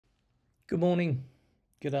Good morning,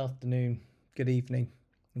 good afternoon, good evening,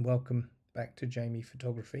 and welcome back to Jamie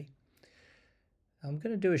Photography. I'm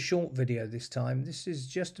going to do a short video this time. This is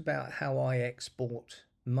just about how I export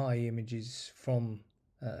my images from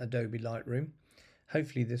Adobe Lightroom.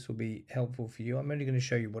 Hopefully this will be helpful for you. I'm only going to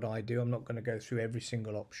show you what I do. I'm not going to go through every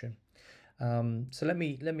single option. So let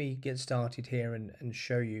me get started here and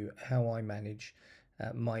show you how I manage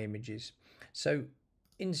my images. So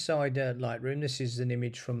inside Lightroom, this is an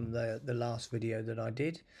image from the last video that I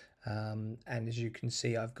did, and as you can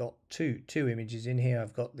see, I've got two images in here.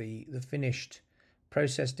 I've got the finished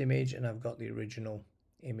processed image, and I've got the original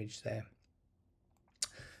image there.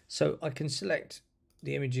 So I can select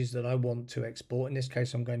the images that I want to export. In this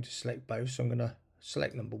case, I'm going to select both. So I'm going to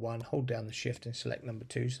select number one, hold down the shift, and select number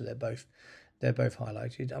two. So they're both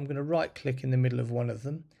highlighted. I'm going to right click in the middle of one of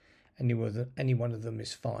them. Any one of them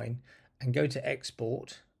is fine, and go to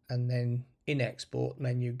export, and then in export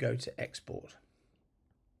menu go to export.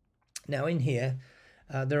 Now in here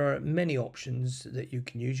there are many options that you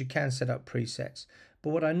can use. You can set up presets,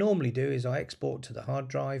 but what I normally do is I export to the hard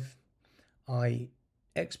drive. I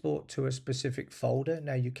export to a specific folder.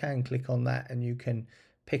 Now you can click on that and you can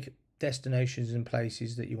pick destinations and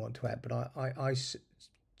places that you want to add, but I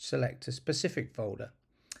select a specific folder,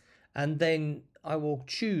 and then I will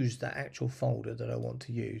choose that actual folder that I want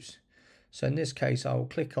to use. So in this case, I will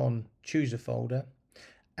click on choose a folder,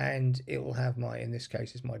 and it will have my, in this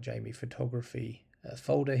case, it's my Jamie Photography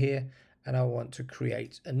folder here, and I want to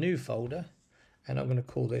create a new folder, and I'm going to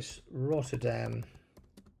call this Rotterdam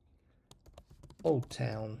Old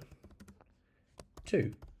Town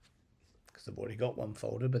 2, because I've already got one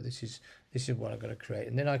folder, but this is what I'm going to create.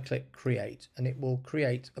 And then I click create, and it will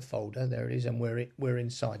create a folder. There it is, and we're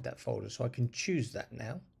inside that folder, so I can choose that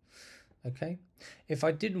now. Okay, if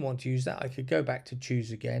I didn't want to use that, I could go back to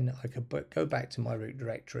choose again. I could go back to my root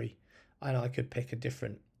directory, and I could pick a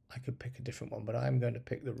different one, but I'm going to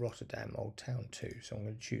pick the Rotterdam Old Town 2, so I'm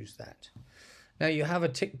going to choose that. Now you have a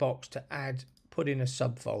tick box to put in a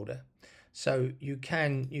subfolder, so you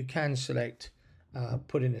can select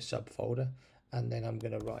put in a subfolder, and then I'm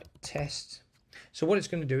going to write test. So what it's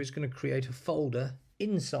going to do is going to create a folder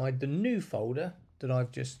inside the new folder that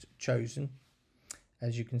I've just chosen.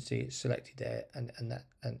 As you can see, it's selected there,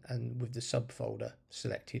 and with the subfolder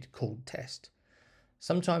selected called test.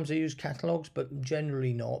 Sometimes I use catalogs, but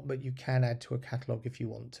generally not, but you can add to a catalog if you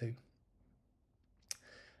want to.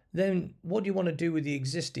 Then what do you want to do with the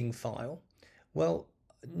existing file? Well,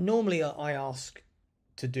 normally I ask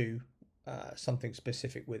to do something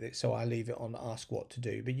specific with it, so I leave it on ask what to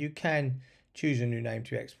do, but you can choose a new name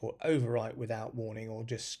to export, overwrite without warning, or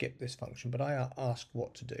just skip this function, but I ask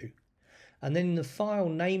what to do. And then in the file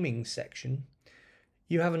naming section,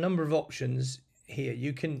 you have a number of options here.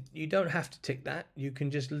 You don't have to tick that. You can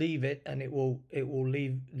just leave it, and it will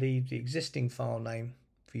leave the existing file name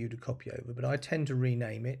for you to copy over. But I tend to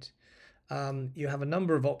rename it. You have a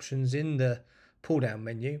number of options in the pull down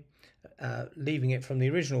menu, leaving it from the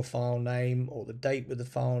original file name or the date with the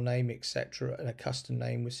file name, etc., and a custom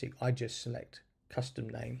name. I just select custom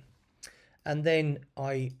name, and then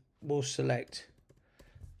I will select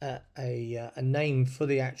a name for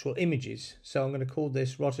the actual images. So I'm going to call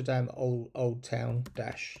this Rotterdam Old Town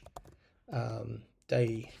dash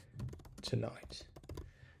day to night.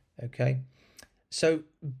 Okay, so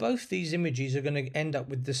both these images are going to end up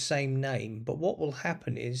with the same name, but what will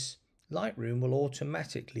happen is Lightroom will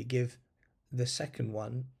automatically give the second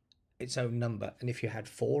one its own number, and if you had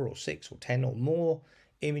 4 or 6 or 10 or more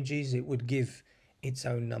images, it would give its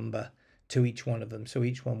own number to each one of them, so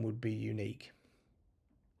each one would be unique.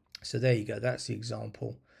 So there you go, that's the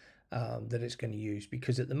example that it's going to use,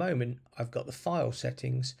 because at the moment I've got the file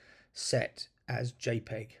settings set as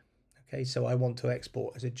JPEG. Okay, so I want to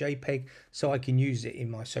export as a JPEG so I can use it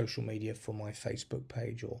in my social media for my Facebook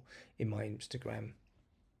page or in my Instagram.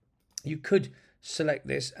 You could select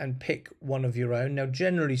this and pick one of your own. Now,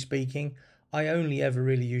 generally speaking, I only ever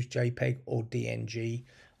really use JPEG or DNG.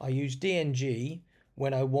 I use DNG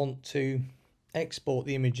when I want to export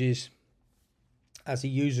the images as a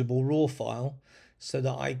usable RAW file, so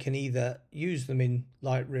that I can either use them in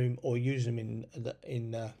Lightroom or use them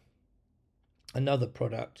in another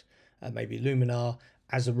product, maybe Luminar,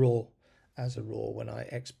 as a RAW when I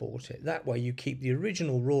export it. That way you keep the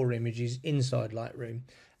original RAW images inside Lightroom,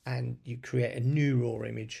 and you create a new RAW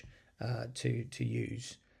image to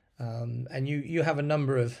use. And you have a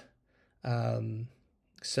number of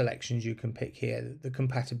selections you can pick here. The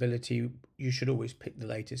compatibility, you should always pick the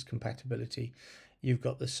latest compatibility. You've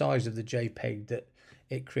got the size of the JPEG that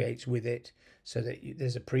it creates with it, so that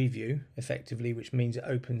there's a preview effectively, which means it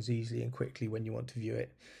opens easily and quickly when you want to view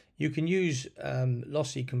it. You can use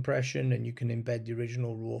lossy compression, and you can embed the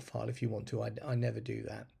original raw file if you want to. I never do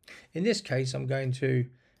that. In this case, I'm going to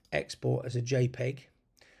export as a JPEG.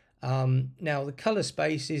 Now the color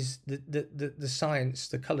space is the science,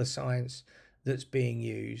 the color science that's being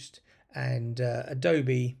used, and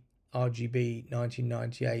Adobe RGB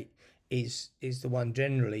 1998 is the one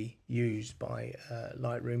generally used by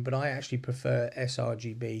Lightroom, but I actually prefer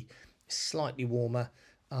sRGB. It's slightly warmer,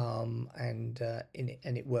 and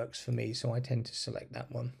it works for me, so I tend to select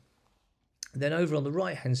that one. Then over on the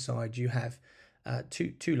right hand side you have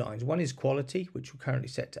two lines. One is quality, which we're currently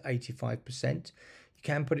set to 85%. You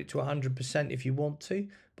can put it to 100% if you want to,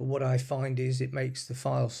 but what I find is it makes the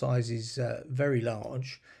file sizes very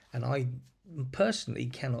large, and I personally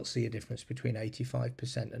cannot see a difference between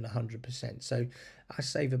 85% and 100%. So I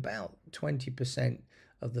save about 20%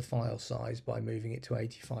 of the file size by moving it to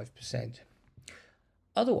 85%.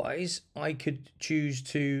 Otherwise, I could choose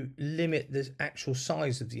to limit the actual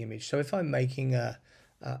size of the image. So if I'm making a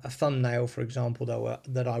thumbnail, for example,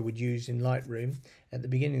 that I would use in Lightroom at the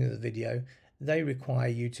beginning of the video, they require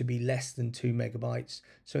you to be less than 2 megabytes.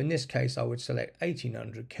 So in this case, I would select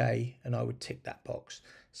 1800K and I would tick that box.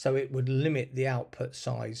 So it would limit the output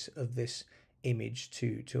size of this image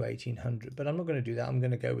to 1800. But I'm not going to do that. I'm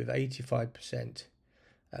going to go with 85%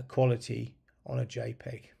 quality on a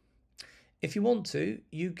JPEG. If you want to,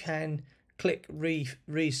 you can click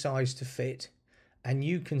resize to fit, and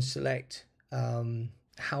you can select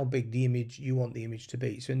how big the image you want the image to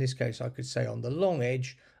be. So in this case, I could say on the long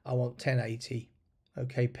edge, I want 1080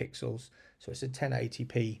 pixels. So it's a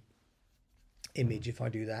 1080p image if I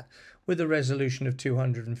do that, with a resolution of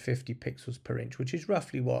 250 pixels per inch, which is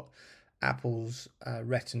roughly what Apple's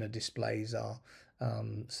Retina displays are.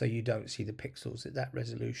 So you don't see the pixels at that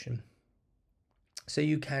resolution. So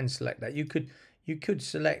you can select that. You could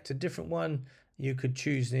select a different one. You could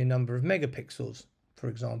choose the number of megapixels, for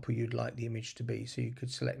example, you'd like the image to be. So you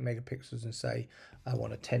could select megapixels and say, I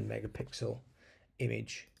want a 10 megapixel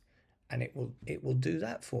image, and it will do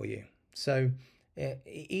that for you. So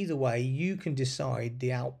either way, you can decide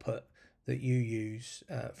the output that you use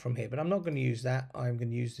from here. But I'm not going to use that. I'm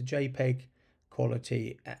going to use the JPEG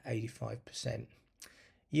quality at 85%.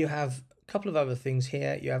 You have a couple of other things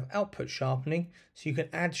here. You have output sharpening, so you can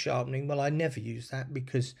add sharpening. Well, I never use that,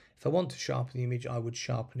 because if I want to sharpen the image, I would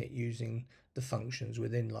sharpen it using the functions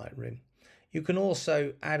within Lightroom. You can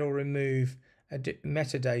also add or remove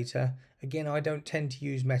metadata. Again, I don't tend to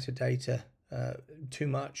use metadata too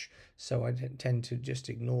much, so I tend to just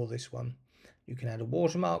ignore this one. You can add a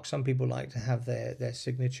watermark. Some people like to have their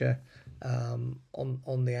signature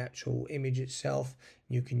on the actual image itself.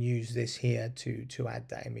 You can use this here to add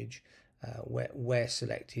that image where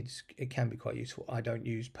selected. It can be quite useful. I don't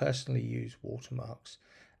personally use watermarks.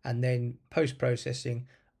 And then post-processing,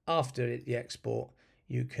 after the export,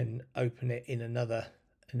 you can open it in another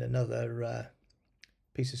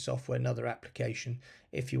piece of software, another application,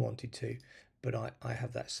 if you wanted to, but I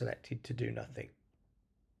have that selected to do nothing.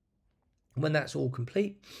 When that's all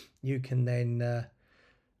complete, you can then,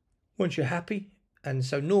 once you're happy, and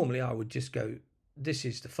so normally I would just go, this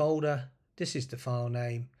is the folder, this is the file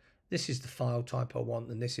name, this is the file type I want,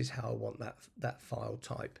 and this is how I want that file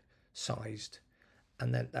type sized,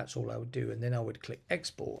 and then that's all I would do. And then I would click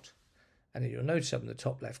export, and then you'll notice up in the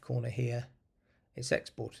top left corner here, it's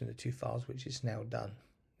exporting the two files, which is now done.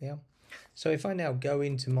 Yeah. So if I now go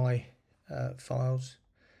into my files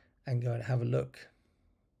and go and have a look,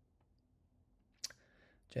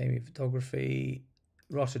 Jamie Photography,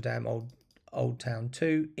 Rotterdam Old Town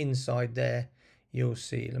 2, inside there you'll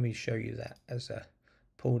see, let me show you that as a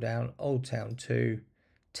pull down, Old Town 2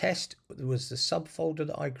 test was the subfolder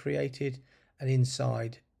that I created, and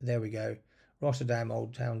inside there we go, Rotterdam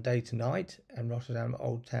Old Town Day to Night and Rotterdam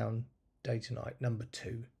Old Town Day to Night number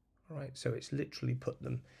 2. All right, so it's literally put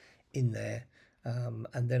them in there,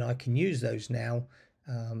 and then I can use those now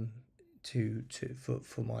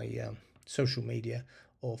for my social media,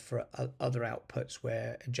 or for other outputs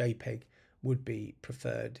where a JPEG would be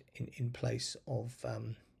preferred in place of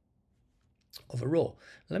a RAW.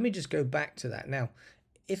 Let me just go back to that now.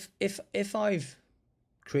 If I've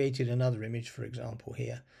created another image, for example,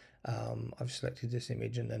 here, I've selected this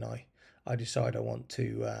image, and then I decide I want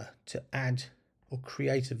to add or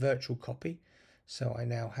create a virtual copy. So I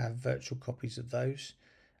now have virtual copies of those.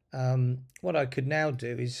 What I could now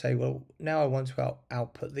do is say, well, now I want to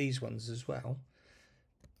output these ones as well.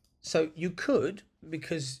 So you could,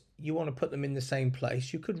 because you want to put them in the same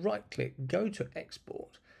place, you could right click, go to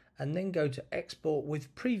export, and then go to export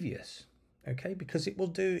with previous. okay, because it will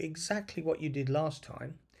do exactly what you did last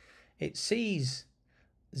time. It sees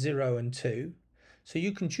 0 and 2, so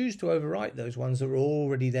you can choose to overwrite those ones that are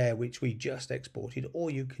already there, which we just exported,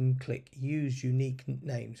 or you can click use unique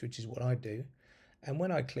names, which is what I do. And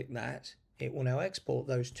when I click that, it will now export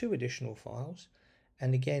those 2 additional files.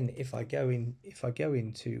 And again, if I go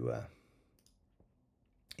into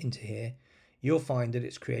here, you'll find that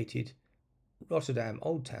it's created Rotterdam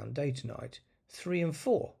Old Town Day to Night 3 and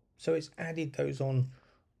 4. So it's added those on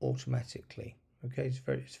automatically. Okay,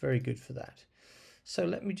 it's very good for that. So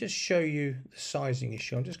let me just show you the sizing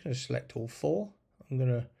issue. I'm just going to select all 4. I'm going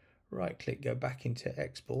to right click, go back into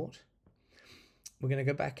export. We're going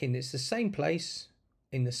to go back in. It's the same place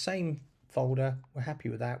in the same folder. We're happy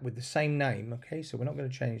with that, with the same name. Okay, so we're not going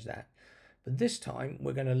to change that. But this time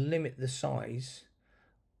we're going to limit the size.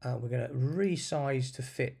 We're going to resize to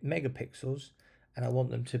fit megapixels, and I want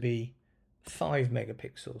them to be 5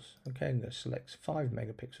 megapixels. Okay, I'm going to select 5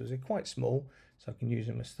 megapixels. They're quite small, so I can use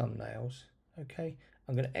them as thumbnails. Okay,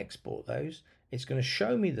 I'm going to export those. It's going to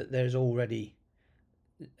show me that there's already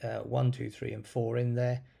 1, 2, 3, and 4 in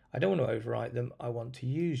there. I don't want to overwrite them. I want to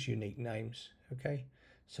use unique names. Okay,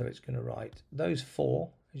 so it's going to write those 4,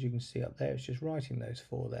 as you can see up there. It's just writing those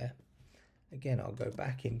 4 there. Again, I'll go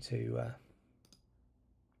back into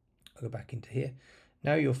here.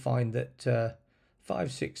 Now you'll find that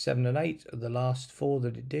 5, 6, 7, and 8 are the last 4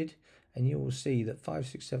 that it did, and you will see that 5,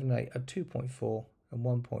 6, 7, and 8 are 2.4 and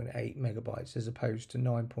 1.8 megabytes as opposed to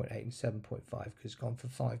 9.8 and 7.5, because it's gone for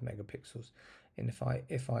 5 megapixels. And if I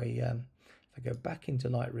go back into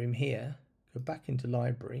Lightroom here, go back into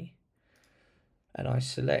Library, and I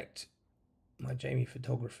select my Jamie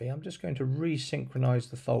Photography, I'm just going to resynchronize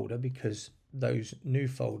the folder because those new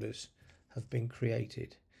folders have been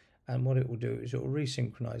created. And what it will do is it will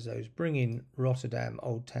resynchronize those, bring in Rotterdam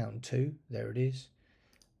Old Town 2, there it is,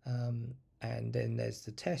 and then there's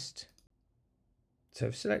the test. So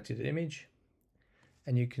I've selected an image,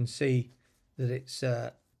 and you can see that it's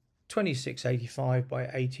 2685 by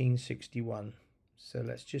 1861. So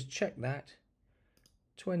let's just check that.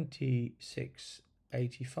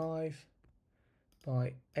 2685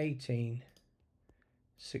 by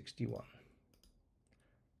 1861.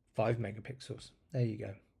 5 megapixels. There you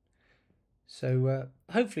go. So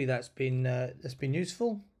hopefully that's been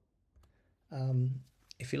useful.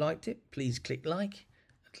 If you liked it, please click like.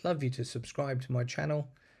 I'd love you to subscribe to my channel.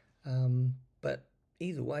 But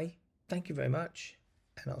either way, thank you very much,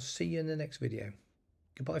 and I'll see you in the next video.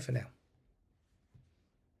 Goodbye for now.